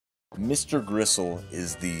Mr. Gristle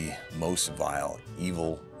is the most vile,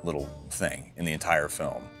 evil little thing in the entire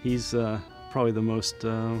film. He's probably the most,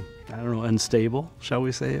 I don't know, unstable, shall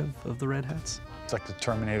we say, of the Red Hats. It's like the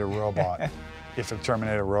Terminator robot. If the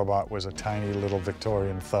Terminator robot was a tiny little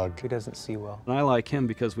Victorian thug. He doesn't see well. And I like him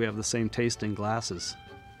because we have the same taste in glasses.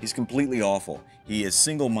 He's completely awful. He is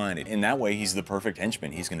single-minded. In that way, he's the perfect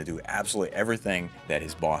henchman. He's going to do absolutely everything that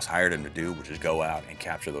his boss hired him to do, which is go out and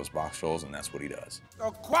capture those Boxtrolls, and that's what he does.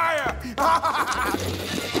 Acquire!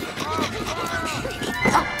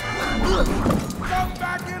 Come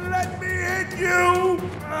back and let me hit you!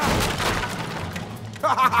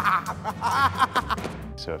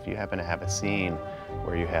 So if you happen to have a scene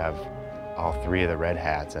where you have all three of the Red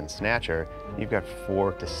Hats and Snatcher, you've got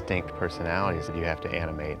 4 distinct personalities that you have to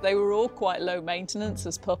animate. They were all quite low maintenance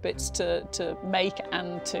as puppets to make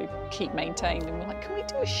and to keep maintained. And we're like, can we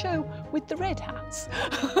do a show with the Red Hats?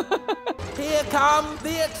 Here come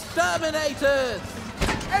the exterminators!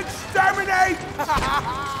 Exterminate!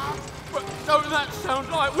 But don't that sound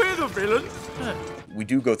like we're the villains? We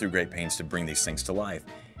do go through great pains to bring these things to life.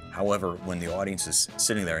 However, when the audience is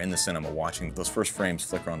sitting there in the cinema watching those first frames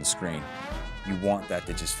flicker on the screen, you want that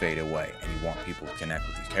to just fade away, and you want people to connect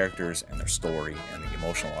with these characters and their story and the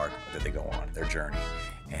emotional arc that they go on, their journey.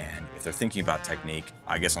 And if they're thinking about technique,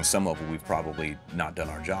 I guess on some level we've probably not done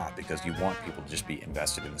our job, because you want people to just be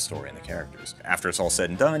invested in the story and the characters. After it's all said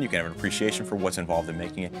and done, you can have an appreciation for what's involved in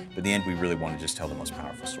making it, but in the end we really want to just tell the most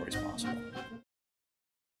powerful stories possible.